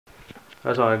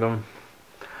अस्सलाम वालेकुम।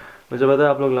 मुझे पता है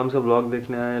आप लोग लम्स का ब्लॉग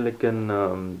देखने आए हैं,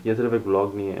 लेकिन ये सिर्फ एक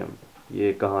ब्लॉग नहीं है, ये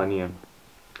एक कहानी है,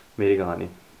 मेरी कहानी।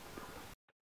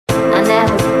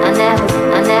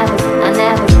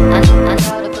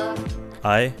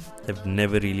 I have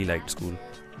never really liked school.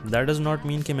 That does not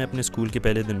mean कि मैं अपने स्कूल के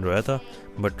पहले दिन रोया था,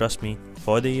 but trust me,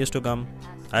 for the years to come,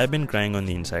 I've been crying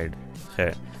on the inside.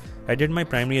 खैर, I did my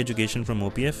primary education from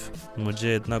OPF.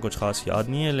 मुझे इतना कुछ खास याद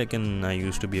नहीं है, लेकिन I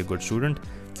used to be a good student,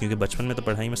 क्योंकि बचपन में तो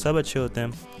पढ़ाई में सब अच्छे होते हैं.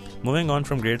 Moving on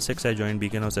from grade 6, I joined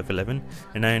Beacon House F11,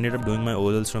 and I ended up doing my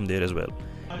O-levels from there as well.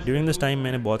 During this time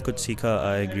मैंने बहुत कुछ सीखा.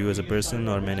 I grew as a person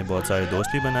और मैंने बहुत सारे दोस्त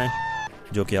भी बनाए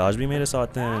जो कि आज भी मेरे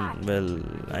साथ हैं. Well,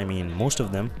 I mean most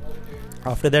of them.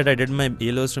 After that, I did my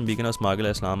A-levels from Beacon House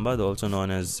Margala, Islamabad, also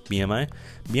known as BMI.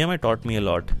 BMI taught me a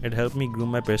lot. It helped me groom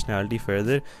my personality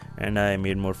further, and I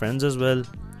made more friends as well.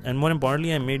 And more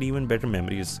importantly, I made even better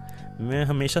memories. मैं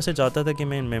हमेशा से चाहता था कि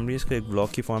मैं इन memories को एक vlog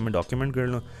की फॉर्म में डॉक्यूमेंट कर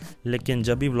लूँ, लेकिन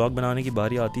जब भी व्लॉग बनाने की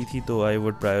बारी आती थी तो I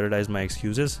would prioritise my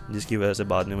excuses, जिसकी वजह से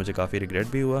बाद में मुझे काफ़ी रिग्रेट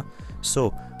भी हुआ. So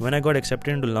when I got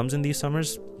accepted into lumps in these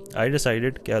summers, I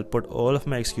decided that I'll put all of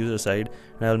my excuses aside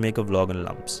and I'll make a vlog on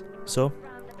Lums. So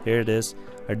here it is,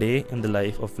 a day in the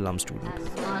life of a Lums student.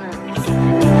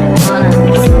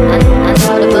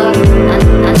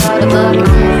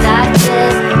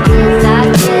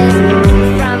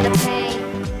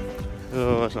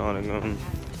 Assalamualaikum.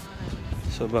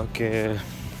 सुबह के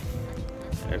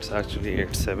it's actually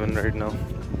 8:07 right now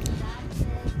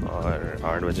और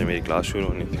 8 बजे मेरी class शुरू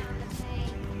होनी थी.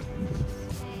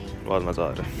 बहुत मज़ा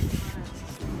आ रहा है.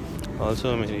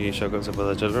 ऑल्सो मेरी शक्ल से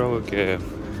पता चल रहा होगा कि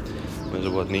मुझे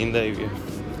बहुत नींद आई हुई है.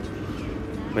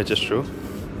 मैं जस्ट ट्रू,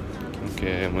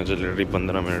 क्योंकि मुझे लिटरली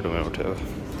 15 मिनट में उठे हुए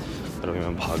और अभी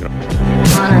मैं भाग रहा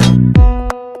हूँ.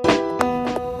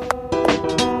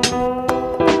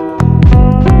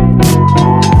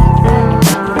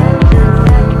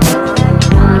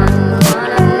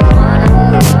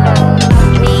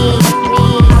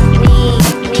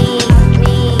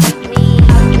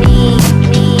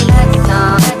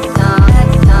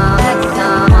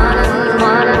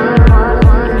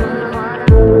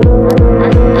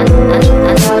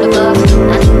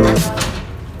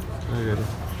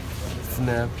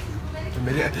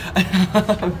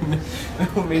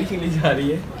 मेरी चली जा रही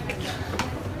है.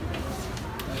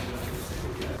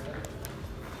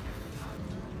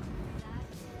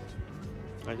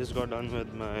 I just got done with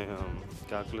my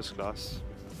calculus class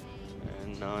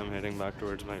and now I'm heading back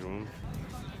towards my room.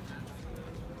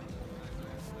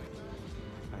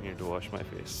 I need to wash my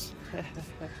face.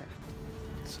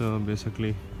 So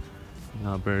basically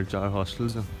यहाँ पर 4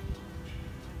 hostels हैं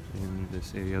in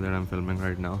this area that I'm filming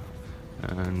right now,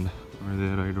 and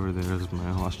right over there is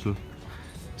my hostel.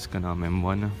 इसका नाम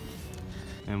M1 है.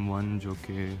 M1 जो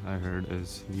कि I heard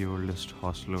is the oldest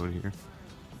hostel over here.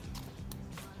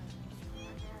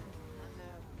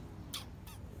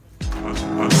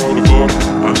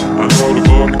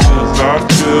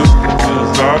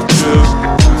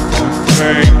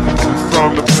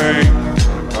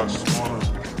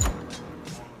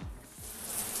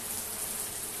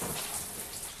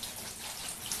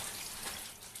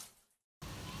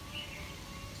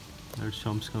 There's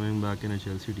Shumps coming back in a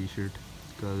Chelsea t-shirt.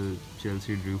 Kal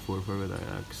Chelsea drew 4-4 with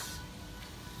Ajax.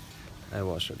 I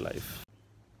watched it live.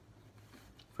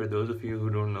 For those of you who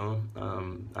don't know,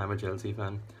 I'm a Chelsea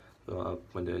fan, तो आप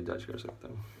मुझे जज कर सकते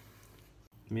हो.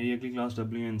 मेरी अगली class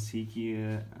WNC की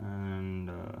है and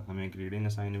हमें एक रीडिंग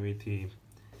असाइन हुई थी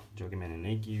जो कि मैंने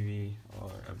नहीं की हुई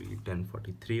और अभी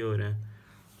 10:43 हो रहे हैं.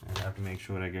 And I have to make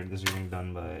sure I get this reading done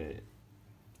by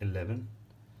 11.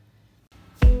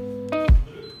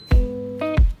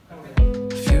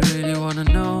 Wanna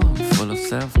know I'm full of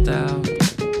self-doubt,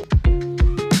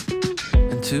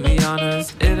 and to be honest,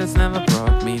 it has never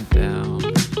brought me down.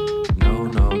 No,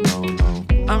 no, no, no.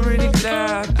 I'm really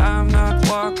glad I'm not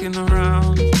walking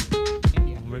around.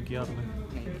 Homework किया आपने?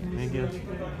 नहीं किया?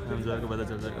 हमजा को पता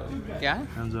चल जाएगा. क्या?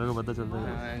 हमजा को पता चल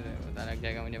जाएगा. पता लग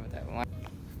जाएगा मुझे. बताया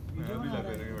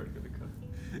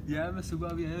यार मैं सुबह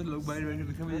भी आया, लोग बाहर बैठ के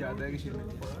लिखा, मुझे याद है कि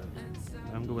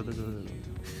हमको पता चल जाएगा.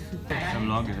 हम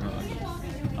लॉग है.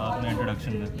 आपने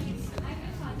इंट्रोडक्शन दे.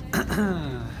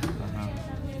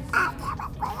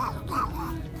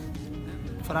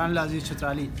 फरहान लाजी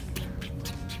छत्राली.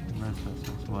 बस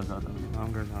बहुत ज़्यादा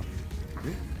काम करना. आप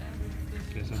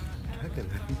कैसे क्या कर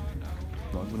रहे हैं?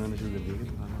 ब्लॉग बनाने शुरू कर दिया.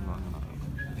 खाना ब्लॉग बना रहा हूँ.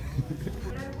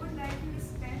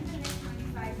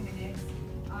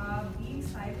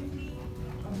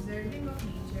 Observing of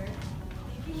nature,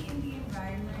 taking in the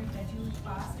environment that you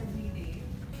pass every day,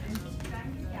 and just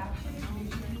trying to capture it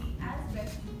visually as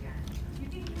best you can. You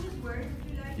can use words if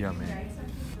you like. Yeah, man. Write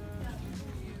something.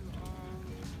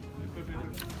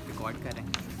 Record करें।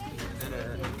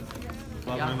 तो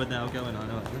आपने बताया क्या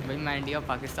बनाने वाले हैं? भाई मैं इंडिया और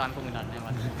पाकिस्तान को मिलाने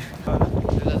वाला हूँ।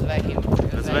 जज़्बा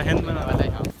हिंद बनाने वाला है।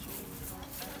 हाँ।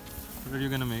 What are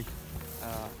you gonna make?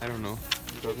 I don't know.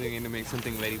 Probably going to make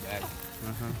something very bad.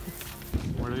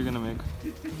 What are you gonna make?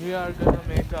 We are going to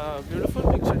make a beautiful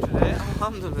picture today.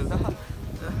 Alhamdulillah.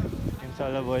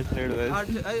 Inshallah, boys played well.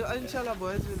 Inshallah,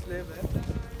 boys will play well.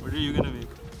 What are you gonna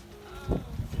make?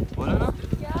 बोलो ना?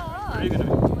 Yeah. What are you gonna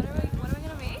make? What am I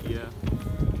gonna make? Yeah.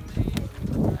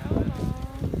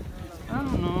 I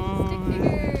don't know. Stick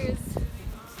figures.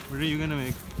 What are you gonna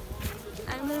make?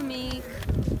 I'm gonna make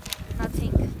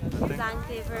nothing. Blank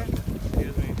paper.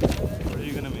 Excuse me. What are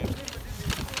you gonna make?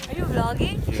 Are you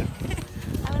vlogging? Yeah.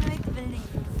 I'm gonna make the building.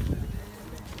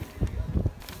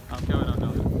 आप क्या बनाते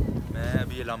हो? मैं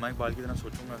अभी अल्लामा इकबाल की तरह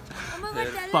सोचूंगा। Oh my god,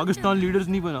 tell Pakistan leaders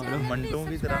नहीं बना them रहा। to मंडों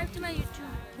की तरह। subscribe to my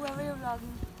YouTube. Whoever you're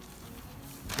vlogging.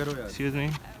 करो यार। Excuse me.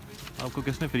 आपको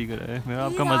किसने फ्री करा है? मेरा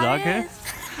आपका मजाक है?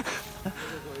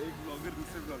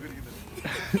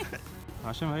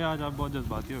 हाशिम भाई आज आप बहुत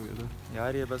जज्बाती हो गए थे।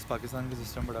 यार ये बस पाकिस्तान का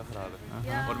सिस्टम बड़ा ख़राब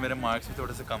है और मेरे मार्क्स भी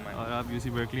थोड़े से कम हैं। और आप यूसी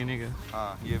बर्कली नहीं गए?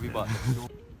 हाँ ये भी बात है।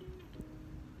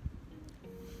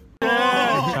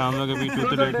 शाम लोग अभी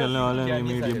टूथ डेट खेलने वाले हैं।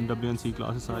 मीडियम WNC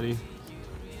क्लासेस सारी।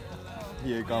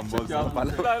 ये काम बहुत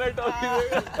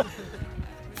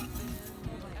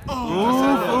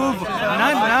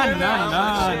ना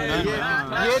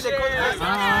ये देखो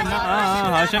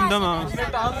हाशिम तुम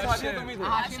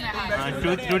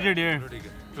ट्रूथ डियर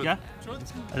क्या?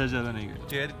 अच्छा चलो नहीं गए।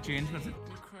 चेयर चेंज कर सकते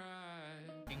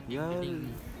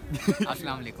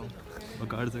अस्सलाम वालेकुम।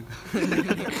 बकार तक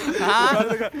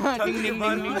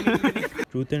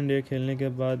ट्रूथ एंड डेयर खेलने के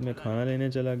बाद मैं खाना लेने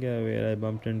चला गया। Where I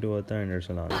bumped into a thunder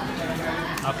सलाम।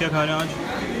 आप क्या खा रहे हैं आज?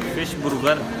 Fish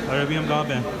burger. और अभी हम कहाँ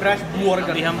पे हैं? Fresh burger.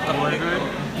 अभी हम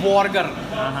बर्गर।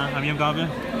 हाँ अभी हम कहाँ पे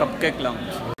हैं? Cupcake lounge.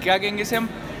 क्या कहेंगे इसे हम?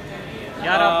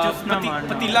 यार आप चुप ना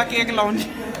मारना। पतीला केक लाउंज।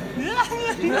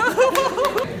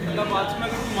 मतलब आज में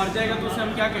अगर तू मर जाएगा तो उसे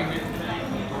हम क्या कहेंगे?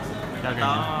 क्या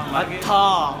कहेंगे?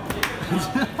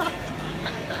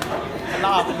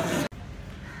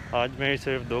 आज मेरी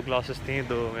सिर्फ 2 क्लासेस थी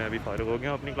तो मैं अभी फारिग हो गया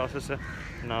हूँ अपनी क्लासेस से।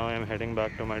 Now I am heading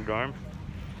back to my dorm.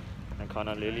 मैं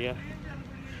खाना ले लिया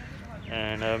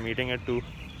and I am meeting at 2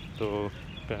 तो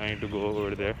I need to go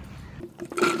over there.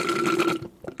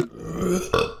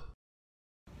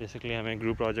 Basically हमें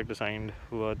ग्रुप प्रोजेक्ट असाइंड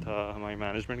हुआ था हमारी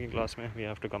मैनेजमेंट की क्लास में। We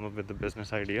have to come up with the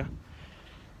business idea.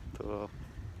 तो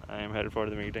I am head for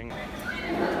the meeting.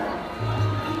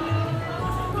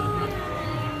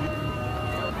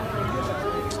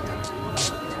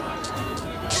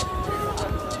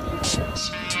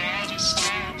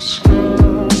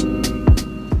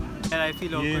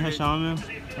 ये है शाम में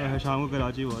और शाम को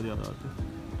कराची बहुत ज़्यादा आती है।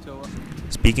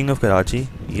 स्पीकिंग ऑफ कराची,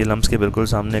 ये लम्स के बिल्कुल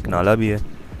सामने एक नाला भी है।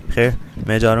 खैर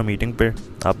मैं जा रहा हूँ मीटिंग पे,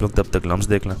 आप लोग तब तक लम्स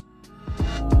देख लें।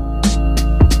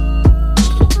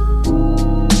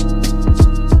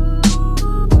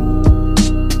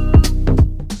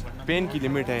 पेन की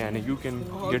लिमिट है यानी you can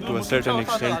get to a certain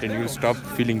extent and you stop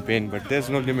feeling pen but there is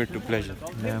no limit to pleasure.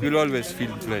 You will always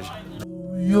feel pleasure.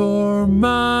 You're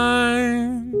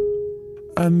mine,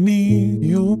 I need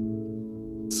you,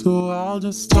 so I'll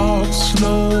just talk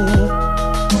slow.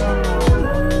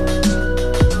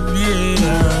 Yeah,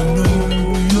 I know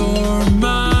you're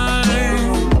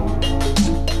mine,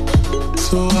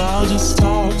 so I'll just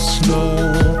talk slow.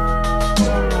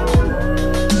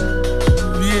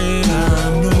 Yeah, I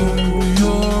know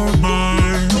you're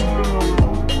mine.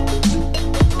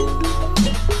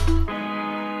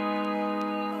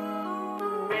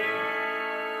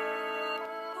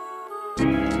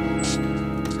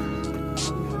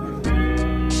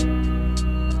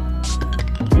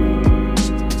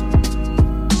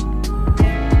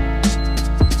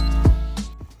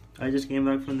 I just came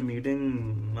back from the meeting.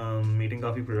 Meeting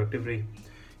काफ़ी productive रही,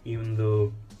 even though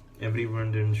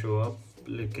everyone didn't show up.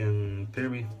 लेकिन फिर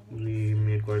भी we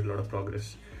made quite a lot of progress.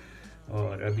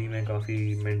 और अभी मैं काफ़ी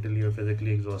mentally और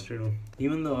physically exhausted हूँ.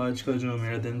 Even though आज का जो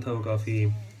मेरा दिन था वो काफ़ी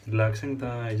relaxing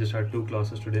था. I just had 2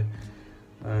 classes today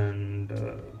and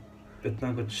इतना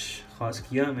कुछ ख़ास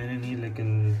किया मैंने नहीं, लेकिन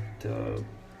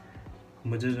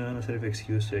मुझे जो है ना सिर्फ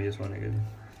excuse चाहिए सोने के लिए.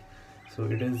 So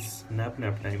it is nap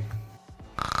time.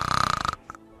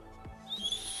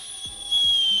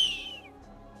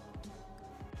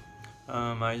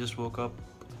 I just woke up.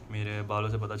 मेरे बालों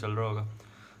से पता चल रहा होगा,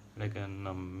 लेकिन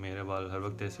मेरे बाल हर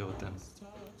वक्त ऐसे होते हैं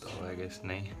तो आई गेस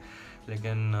नहीं,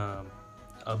 लेकिन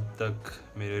अब तक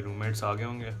मेरे रूममेट्स आ गए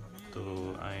होंगे तो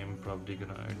I am probably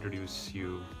gonna introduce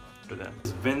you to them.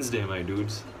 Wednesday my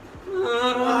dudes.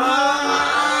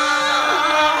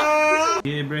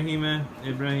 ये इब्राहिम है,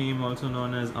 Ibrahim also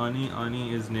known as Ani. Ani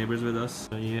is neighbors with us.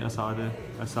 ये असाद है,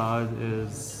 असाद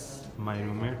is my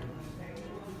roommate.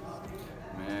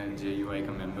 मैं JUI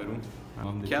का मेंबर हूँ।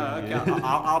 क्या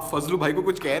आप फजलू भाई को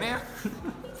कुछ कह रहे हैं?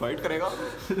 फाइट करेगा?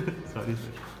 सॉरी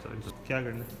क्या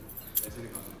करना?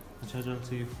 अच्छा चल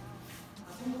सी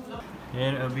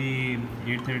यार अभी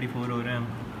 8:34 हो रहे हैं।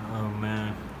 मैं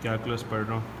क्या क्लास पढ़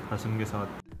रहा हूँ हसन के साथ।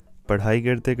 पढ़ाई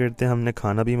करते करते हमने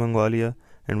खाना भी मंगवा लिया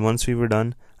and once we were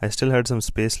done I still had some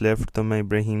space left, तो मैं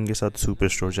इब्राहिम के साथ सुपर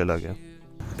स्टोर चला गया।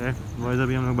 बॉयज़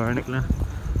अभी हम लोग बाहर निकले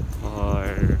और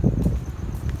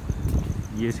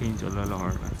ये सीन चल रहा है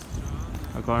लाहौर में।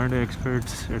 According to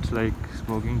experts it's like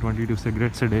smoking 22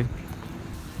 cigarettes a day.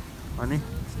 Ani,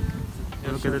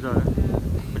 ये लोग कैसे जा रहे हैं?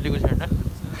 बिल्ली को छेड़ना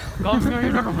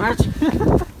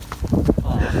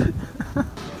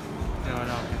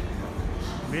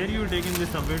Where you taking this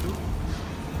subway to?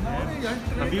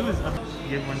 Abuse.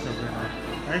 Give one subway now.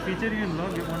 I feature you in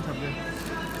vlog. Give one subway.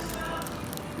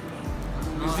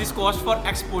 Is this cost for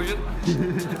exposure?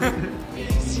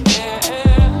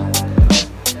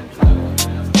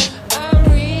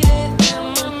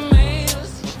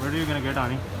 What are you gonna get,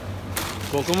 Ani?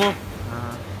 Kokomo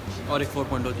और एक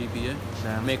 4.0 GP है.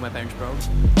 Make my parents proud.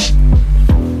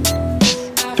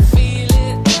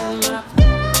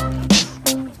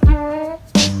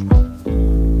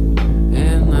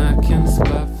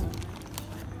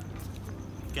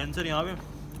 Cancer यहाँ पे,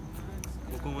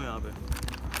 Kokomo यहाँ पे।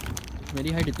 मेरी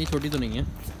height इतनी छोटी तो नहीं है।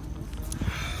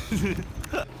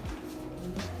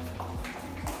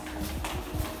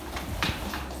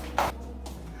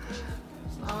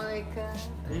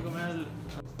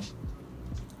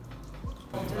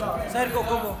 Sir,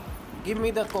 Kokomo. Give me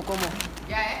the Kokomo.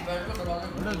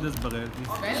 What is this बगैर की?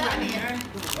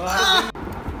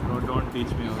 No, don't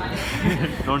teach me how.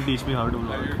 Don't teach me how to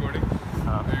vlog.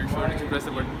 हाँ. Press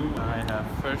the button. I have.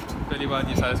 First, पहली बात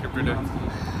ये सारा scripted है.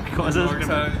 कौन सा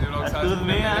script? Excuse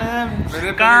me, I am.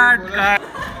 Cut.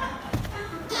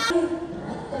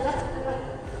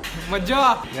 मजा।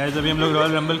 Guys, अभी हम लोग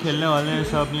रॉयल रंबल खेलने वाले हैं।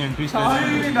 सब अपनी एंट्रीज कर रहे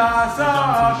हैं।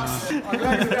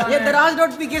 ये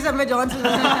दराज.pk से हमें जॉन से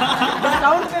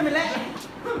डिस्काउंट पे मिले।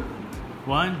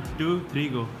 1, 2, 3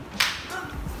 go.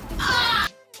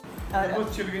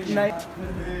 बहुत चिल गई।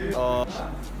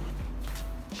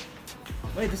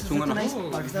 Wait, this is such a nice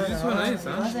Pakistan. This is so nice,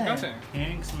 huh?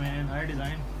 Thanks, man. I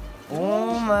designed.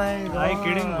 Oh my god. I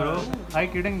kidding, bro. I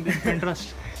kidding. This Pinterest.